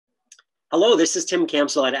Hello, this is Tim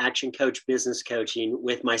Campbell at Action Coach Business Coaching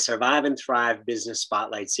with my Survive and Thrive Business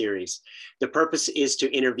Spotlight series. The purpose is to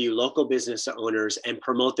interview local business owners and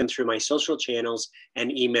promote them through my social channels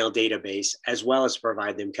and email database, as well as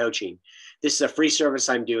provide them coaching. This is a free service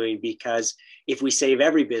I'm doing because if we save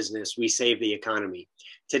every business, we save the economy.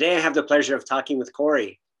 Today, I have the pleasure of talking with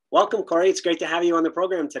Corey. Welcome, Corey. It's great to have you on the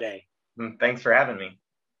program today. Thanks for having me.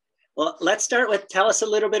 Well, let's start with tell us a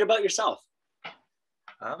little bit about yourself.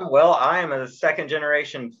 Well, I am a second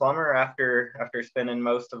generation plumber after spending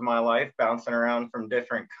most of my life bouncing around from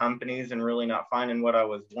different companies and really not finding what I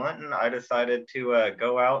was wanting. I decided to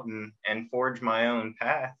go out and forge my own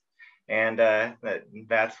path. And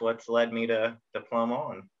that's what's led me to Plumb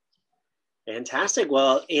on. Fantastic.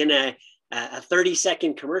 Well, in a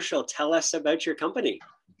 30-second commercial, tell us about your company.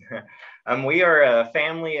 We are a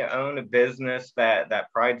family-owned business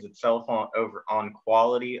that prides itself on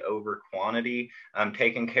quality over quantity,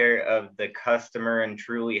 taking care of the customer and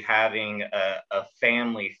truly having a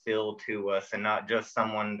family feel to us and not just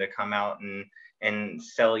someone to come out and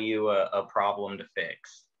sell you a problem to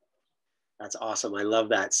fix. That's awesome. I love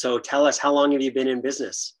that. So tell us, how long have you been in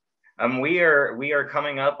business? We are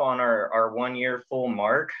coming up on our 1 year full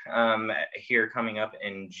mark here coming up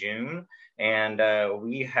in June. And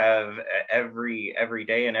we have every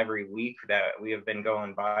day and every week that we have been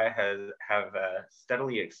going by have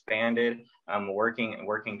steadily expanded,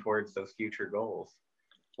 working towards those future goals.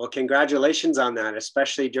 Well, congratulations on that,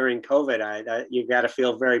 especially during COVID. You've got to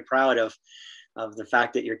feel very proud of the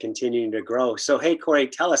fact that you're continuing to grow. So, hey, Corey,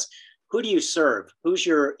 tell us, who do you serve? Who's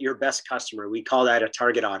your best customer? We call that a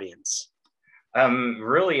target audience.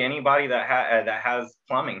 Really anybody that has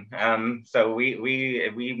plumbing. So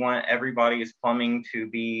we want everybody's plumbing to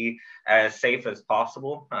be as safe as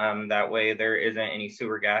possible. That way there isn't any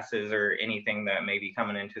sewer gases or anything that may be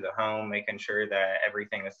coming into the home, making sure that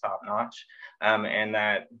everything is top notch, and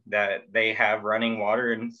that they have running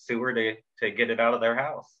water and sewer to get it out of their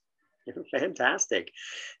house. Fantastic.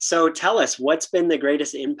 So tell us, what's been the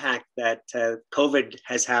greatest impact that COVID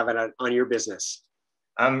has had on your business?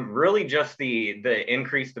 Really just the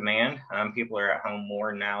increased demand. People are at home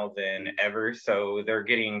more now than ever, so they're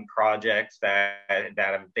getting projects that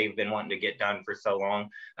they've been wanting to get done for so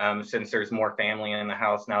long. Since there's more family in the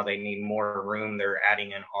house now, they need more room. They're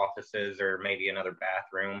adding in offices or maybe another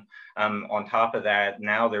bathroom. On top of that,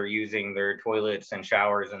 now they're using their toilets and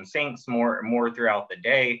showers and sinks more throughout the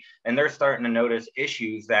day, and they're starting to notice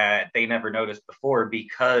issues that they never noticed before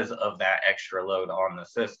because of that extra load on the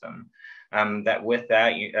system. That with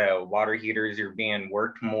that, water heaters are being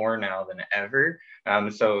worked more now than ever.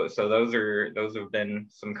 So those have been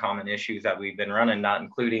some common issues that we've been running, not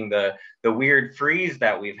including the weird freeze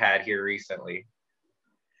that we've had here recently.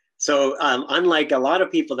 So unlike a lot of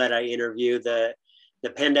people that I interview, the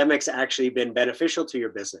pandemic's actually been beneficial to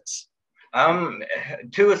your business.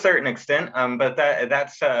 To a certain extent, but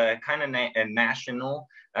that's kind of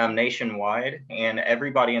nationwide, and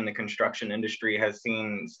everybody in the construction industry has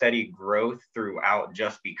seen steady growth throughout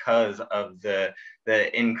just because of the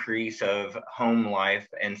increase of home life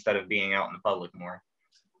instead of being out in the public more.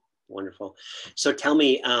 Wonderful. So tell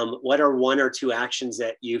me, what are one or two actions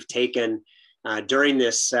that you've taken during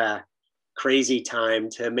this crazy time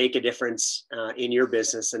to make a difference in your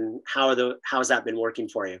business, and how has that been working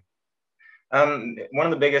for you? One of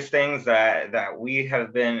the biggest things that we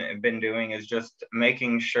have been doing is just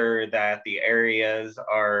making sure that the areas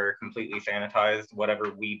are completely sanitized,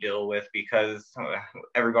 whatever we deal with, because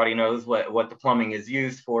everybody knows what the plumbing is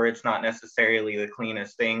used for. It's not necessarily the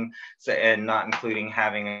cleanest thing, and not including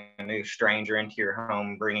having a new stranger into your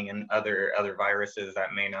home, bringing in other viruses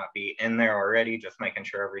that may not be in there already, just making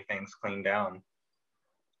sure everything's cleaned down.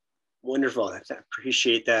 Wonderful. I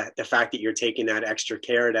appreciate the fact that you're taking that extra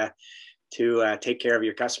care to take care of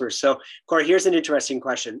your customers. So, Corey, here's an interesting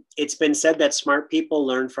question. It's been said that smart people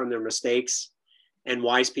learn from their mistakes and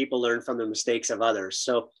wise people learn from the mistakes of others.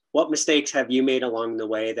 So what mistakes have you made along the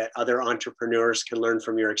way that other entrepreneurs can learn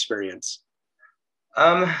from your experience?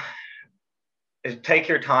 Take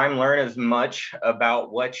your time, learn as much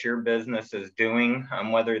about what your business is doing,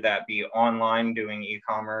 whether that be online, doing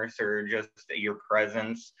e-commerce, or just your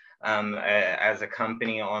presence as a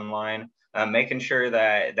company online. Making sure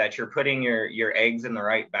that you're putting your eggs in the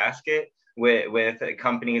right basket with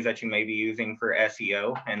companies that you may be using for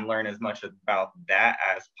SEO, and learn as much about that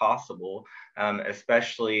as possible,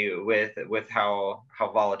 especially with how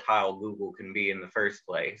volatile Google can be in the first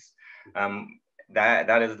place.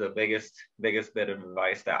 That is the biggest bit of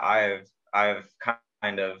advice that I've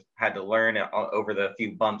kind of had to learn over the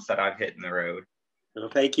few bumps that I've hit in the road. Well,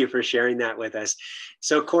 thank you for sharing that with us.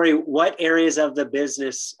 So, Corey, what areas of the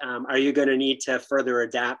business are you going to need to further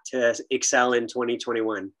adapt to excel in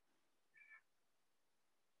 2021?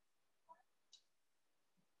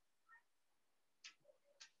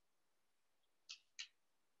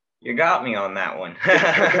 You got me on that one.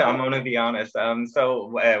 I'm going to be honest.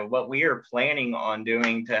 What we are planning on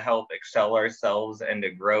doing to help excel ourselves and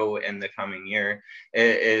to grow in the coming year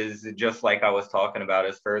is just like I was talking about,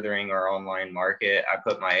 is furthering our online market. I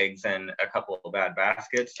put my eggs in a couple of bad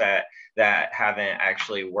baskets that haven't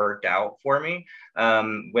actually worked out for me.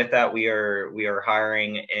 With that, we are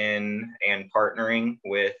hiring in and partnering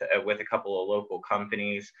with a couple of local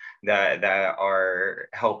companies that are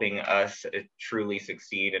helping us truly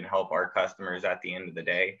succeed and help our customers at the end of the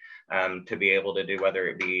day, to be able to do, whether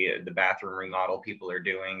it be the bathroom remodel people are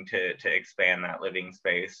doing to expand that living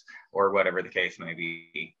space or whatever the case may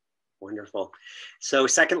be. Wonderful. So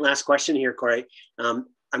second last question here, Corey. I'm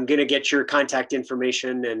going to get your contact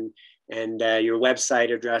information and your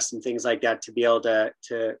website address and things like that to be able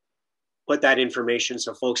to put that information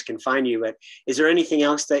so folks can find you. But is there anything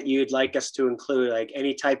else that you'd like us to include, like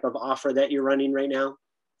any type of offer that you're running right now?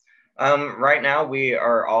 Right now, we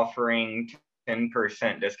are offering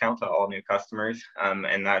 10% discount to all new customers,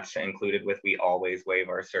 and that's included with, we always waive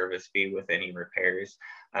our service fee with any repairs.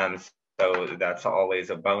 So that's always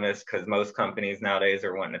a bonus, because most companies nowadays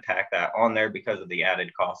are wanting to tack that on there because of the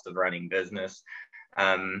added cost of running business.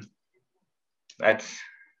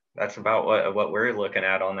 That's about what we're looking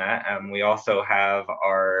at on that. We also have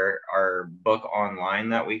our book online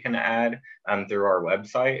that we can add through our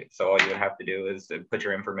website. So all you would have to do is put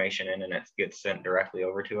your information in, and it gets sent directly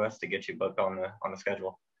over to us to get you booked on the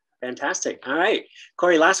schedule. Fantastic. All right,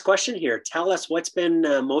 Corey, last question here. Tell us what's been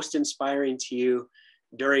most inspiring to you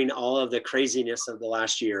during all of the craziness of the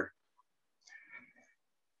last year.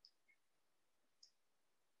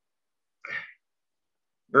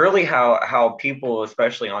 Really how people,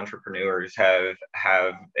 especially entrepreneurs,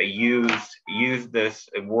 have used this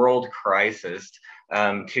world crisis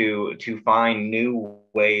to find new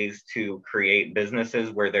ways to create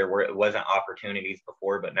businesses where there wasn't opportunities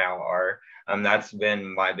before, but now are. That's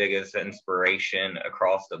been my biggest inspiration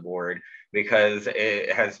across the board, because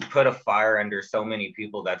it has put a fire under so many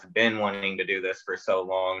people that's been wanting to do this for so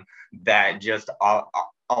long, that just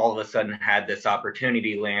all of a sudden had this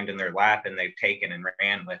opportunity land in their lap, and they've taken and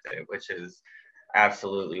ran with it, which is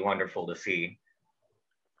absolutely wonderful to see.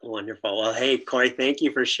 Wonderful. Well, hey, Corey, thank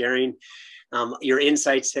you for sharing your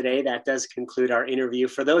insights today. That does conclude our interview.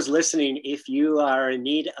 For those listening, if you are in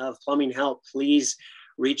need of plumbing help, please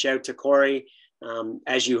reach out to Corey.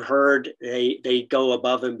 As you heard, they go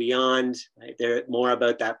above and beyond. Right? They're more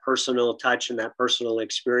about that personal touch and that personal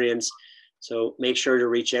experience. So make sure to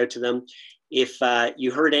reach out to them. If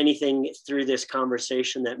you heard anything through this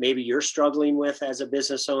conversation that maybe you're struggling with as a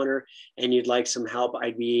business owner and you'd like some help,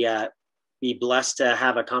 I'd be blessed to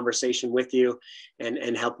have a conversation with you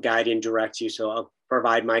and help guide and direct you. So I'll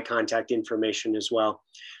provide my contact information as well.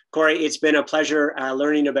 Corey, it's been a pleasure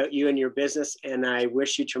learning about you and your business, and I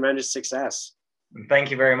wish you tremendous success.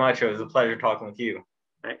 Thank you very much. It was a pleasure talking with you.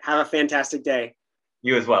 All right, have a fantastic day.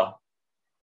 You as well.